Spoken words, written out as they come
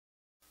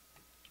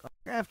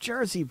autographed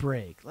jersey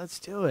break. Let's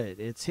do it.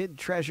 It's Hidden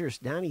Treasures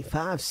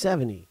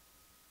 9570.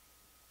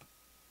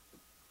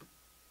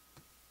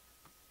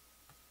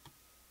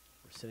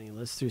 We're sending a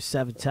list through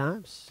 7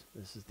 times.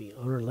 This is the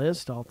owner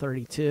list, all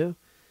 32.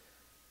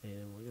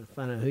 And we're going to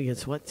find out who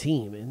gets what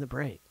team in the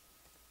break.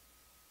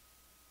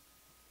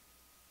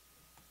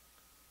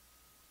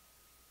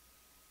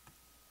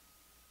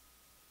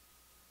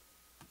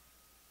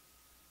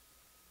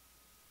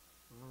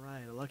 All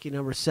right, a lucky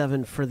number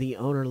 7 for the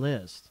owner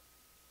list.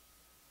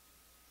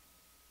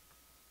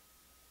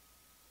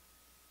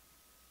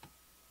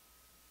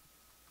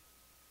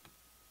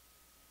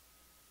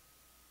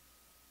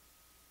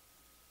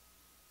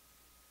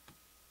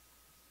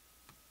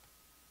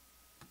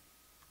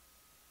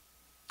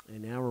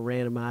 And now we're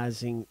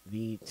randomizing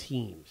the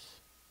teams.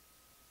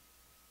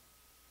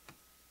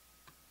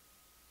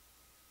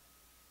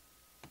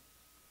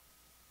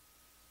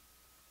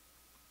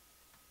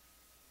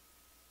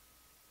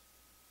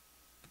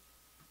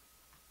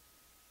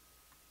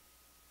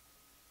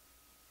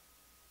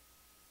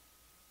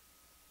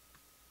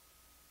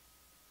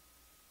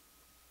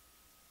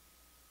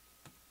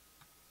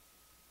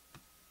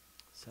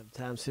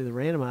 Sometimes through the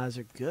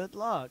randomizer, good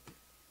luck.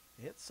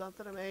 Hit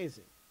something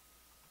amazing.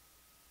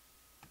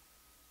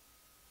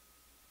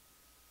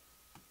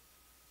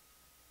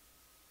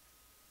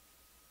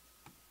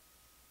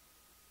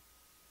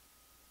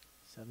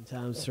 Seven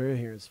times through.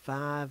 Here's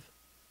 5,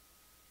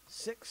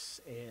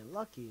 6, and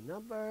lucky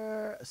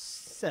number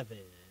 7.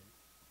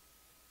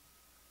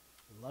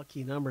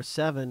 Lucky number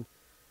 7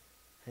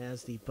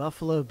 has the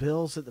Buffalo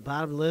Bills at the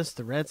bottom of the list,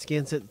 the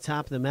Redskins at the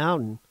top of the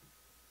mountain.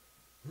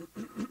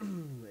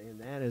 And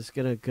that is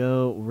going to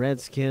go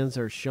Redskins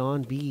or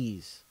Sean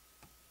B's.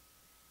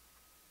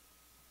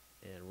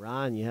 And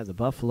Ron, you have the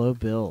Buffalo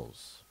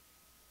Bills.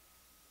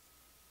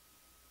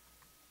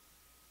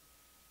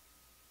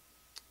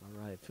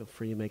 All right, feel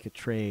free to make a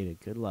trade and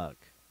good luck.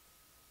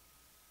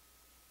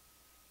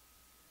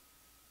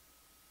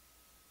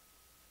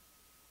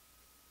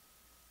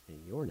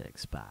 In your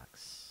next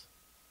box.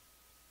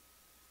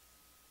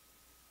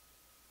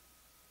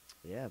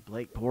 Yeah,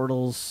 Blake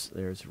Bortles.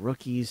 There's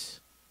rookies.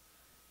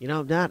 You know,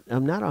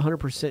 I'm not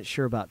 100%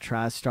 sure about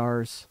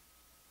Tristars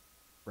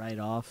right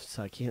off,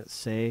 so I can't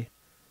say.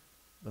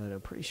 But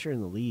I'm pretty sure in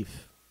the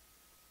Leaf.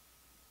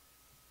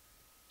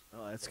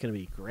 Oh, that's going to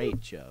be great,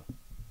 Joe.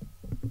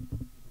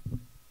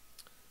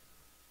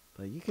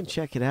 But you can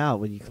check it out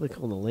when you click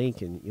on the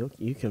link, and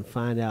you can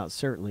find out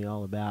certainly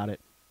all about it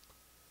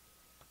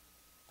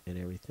and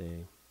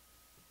everything.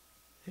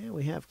 And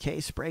we have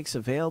case breaks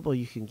available.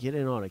 You can get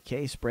in on a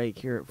case break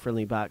here at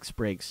Friendly Box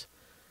Breaks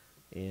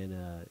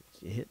and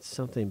hit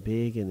something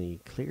big in the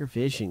Clear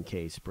Vision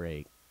case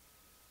break.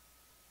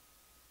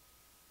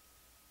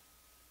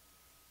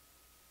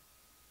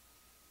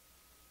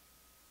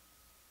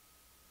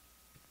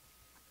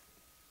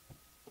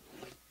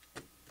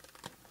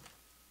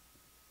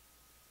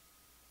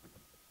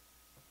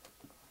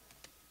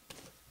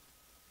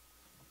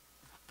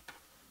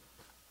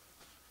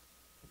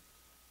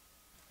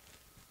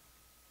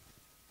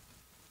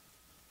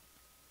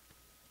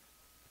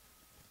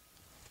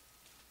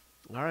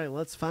 All right,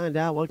 let's find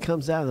out what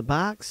comes out of the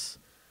box.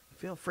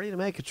 Feel free to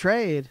make a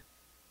trade.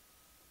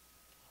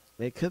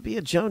 It could be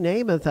a Joe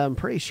Namath. I'm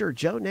pretty sure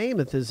Joe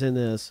Namath is in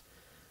this.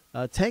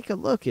 Take a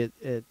look at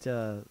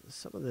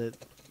some of the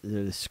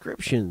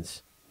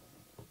descriptions.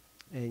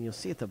 And you'll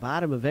see at the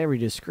bottom of every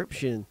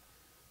description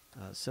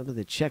some of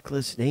the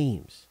checklist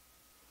names.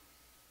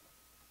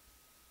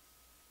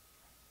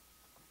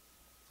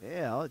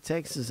 Yeah, all it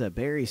takes is a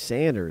Barry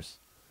Sanders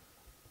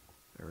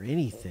or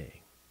anything.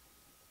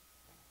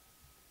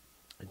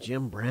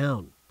 Jim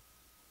Brown.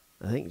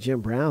 I think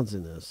Jim Brown's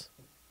in this.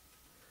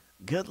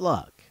 Good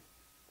luck.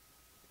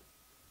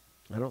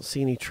 I don't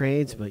see any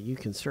trades, but you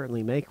can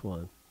certainly make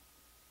one.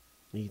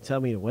 You can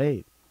tell me to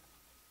wait.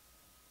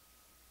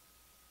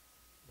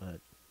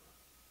 But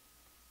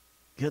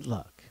good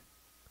luck.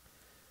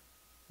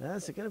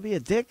 Is it going to be a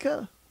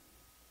Ditka?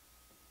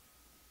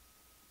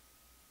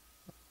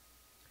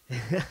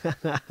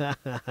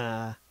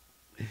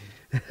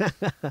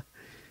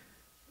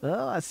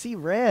 Oh, I see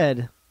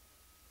red.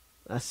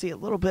 I see a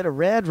little bit of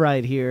red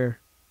right here.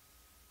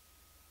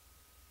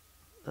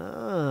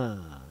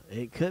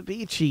 It could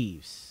be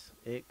Chiefs.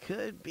 It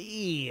could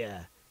be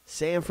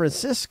San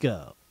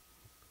Francisco.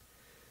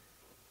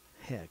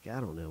 Heck, I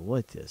don't know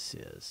what this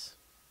is.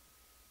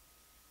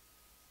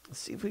 Let's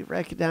see if we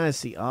recognize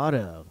the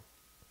auto.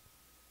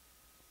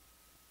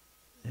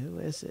 Who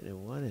is it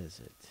and what is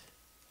it?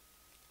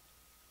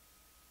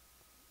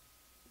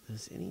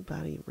 Does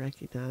anybody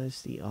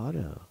recognize the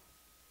auto?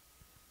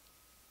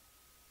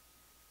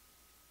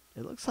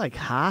 It looks like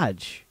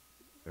Hodge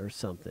or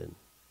something.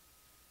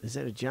 Is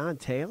that a John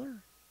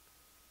Taylor?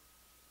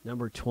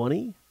 Number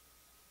 20?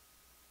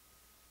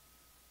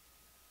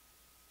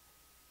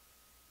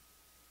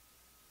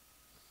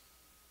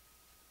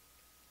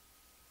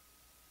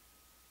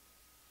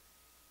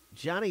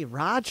 Johnny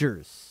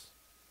Rogers.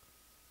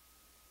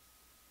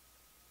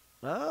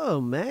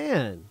 Oh,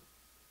 man.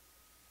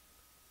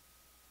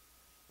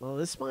 Well,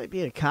 this might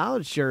be a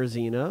college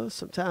jersey, you know.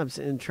 Sometimes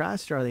in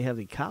Tristar they have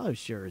the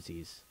college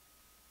jerseys.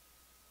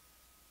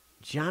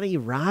 Johnny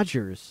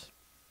Rogers.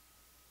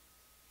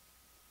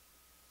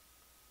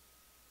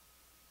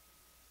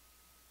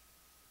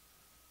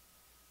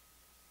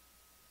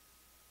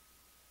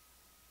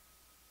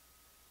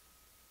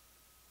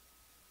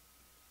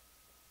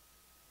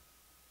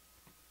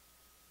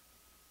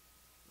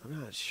 I'm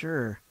not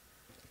sure,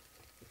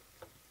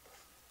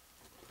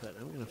 but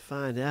I'm going to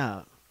find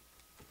out.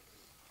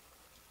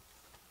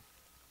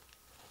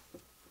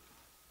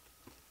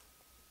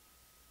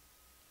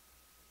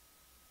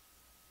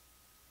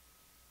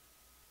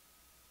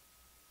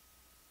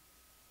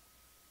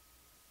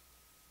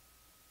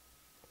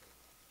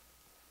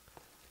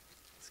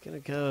 It's going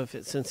to go,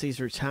 since he's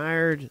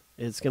retired,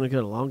 it's going to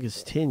go to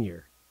longest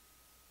tenure.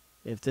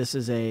 If this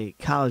is a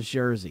college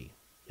jersey,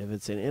 if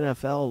it's an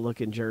NFL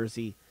looking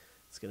jersey,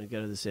 it's going to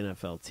go to this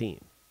NFL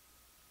team.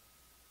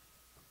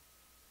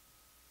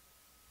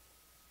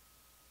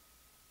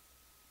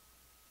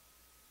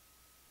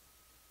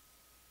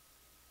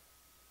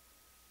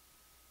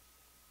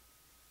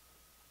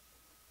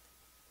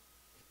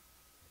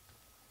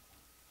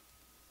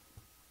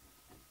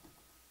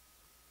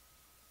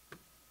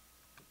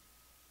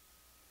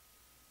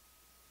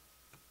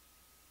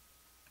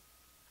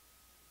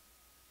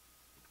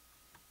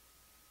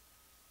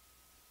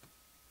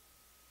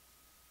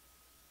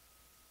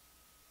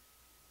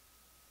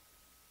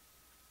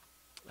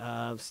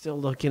 I'm still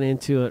looking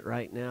into it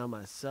right now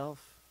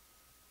myself.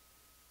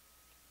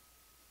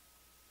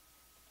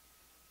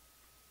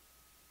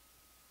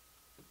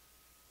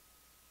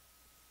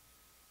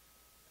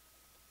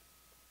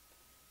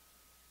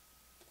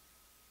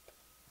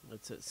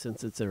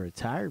 Since it's a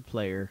retired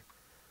player,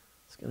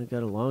 it's going to go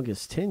to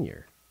longest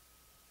tenure.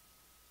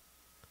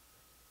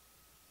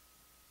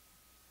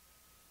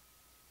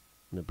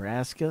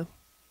 Nebraska.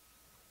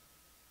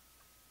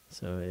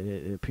 So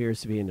it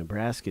appears to be a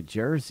Nebraska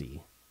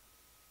jersey.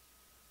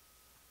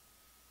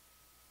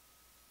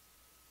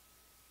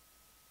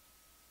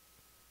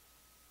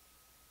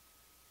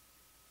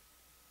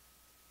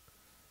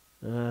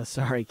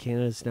 Sorry,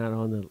 Canada's not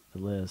on the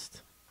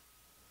list.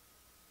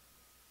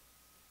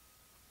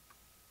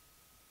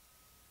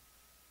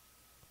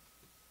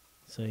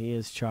 So he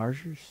is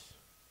Chargers.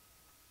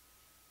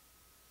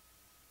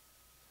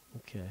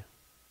 Okay.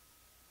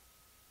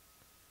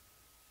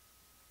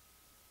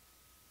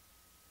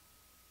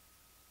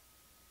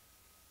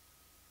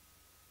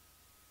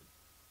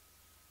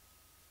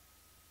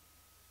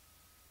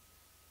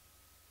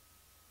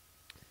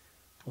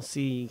 Well,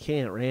 see, you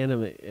can't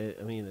random it.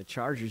 I mean, the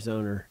Chargers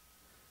owner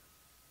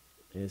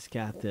has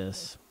got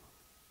this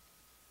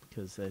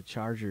because the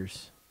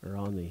Chargers are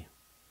on the.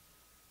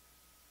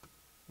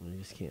 I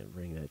just can't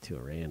bring that to a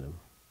random.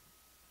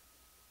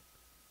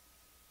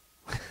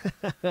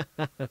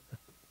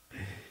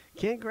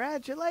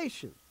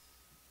 Congratulations,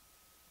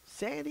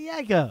 San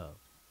Diego.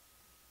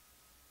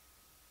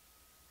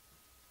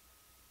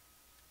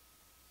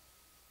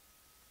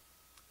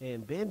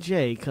 And Ben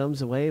J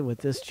comes away with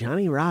this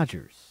Johnny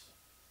Rogers.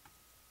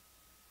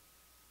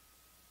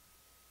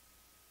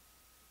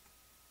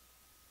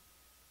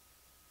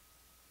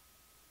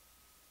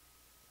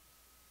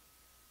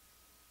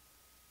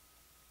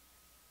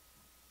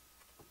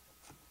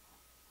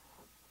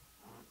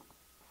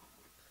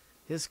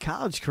 His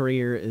college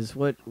career is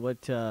what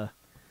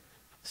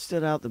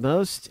stood out the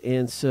most,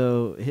 and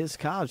so his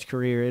college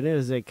career, it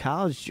is a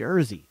college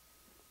jersey.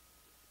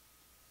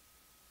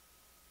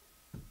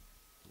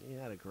 He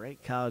had a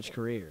great college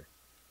career.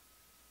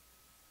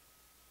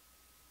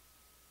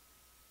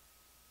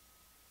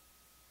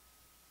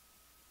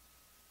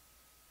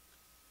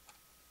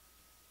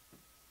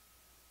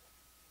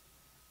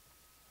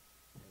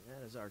 And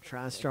that is our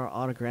TriStar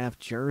autograph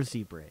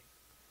jersey break.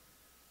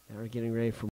 Now we're getting ready for